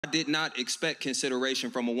I did not expect consideration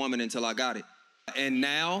from a woman until I got it. And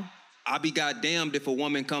now, I be goddamned if a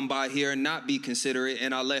woman come by here and not be considerate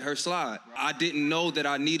and I let her slide. I didn't know that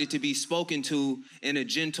I needed to be spoken to in a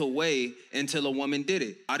gentle way until a woman did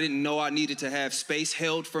it. I didn't know I needed to have space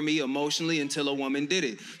held for me emotionally until a woman did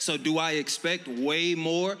it. So do I expect way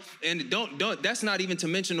more? And don't that's not even to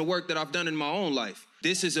mention the work that I've done in my own life.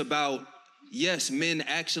 This is about, yes, men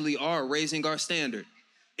actually are raising our standard.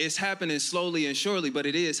 It's happening slowly and surely, but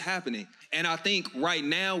it is happening. And I think right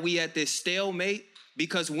now we at this stalemate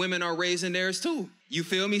because women are raising theirs too. You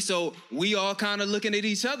feel me? So we all kind of looking at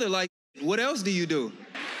each other like, what else do you do?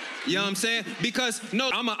 You know what I'm saying? Because no,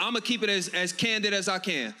 I'm gonna keep it as candid as I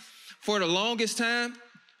can. For the longest time,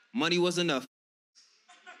 money was enough.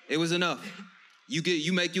 It was enough.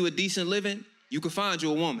 You make you a decent living, you could find you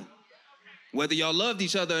a woman. Whether y'all loved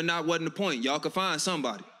each other or not wasn't the point. Y'all could find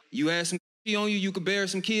somebody. You had some on you, you could bear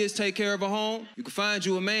some kids, take care of a home, you could find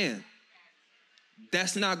you a man.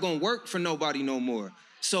 That's not gonna work for nobody no more.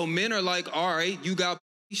 So men are like, all right, you got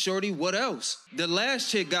shorty, what else? The last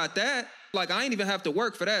chick got that. Like, I ain't even have to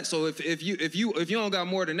work for that. So if you don't got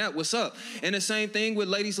more than that, what's up? And the same thing with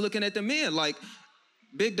ladies looking at the men. Like,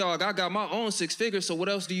 big dog, I got my own 6 figures, so what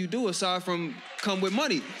else do you do aside from come with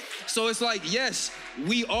money? So it's like, yes,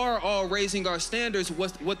 we are all raising our standards.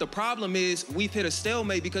 What the problem is, we've hit a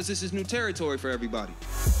stalemate because this is new territory for everybody.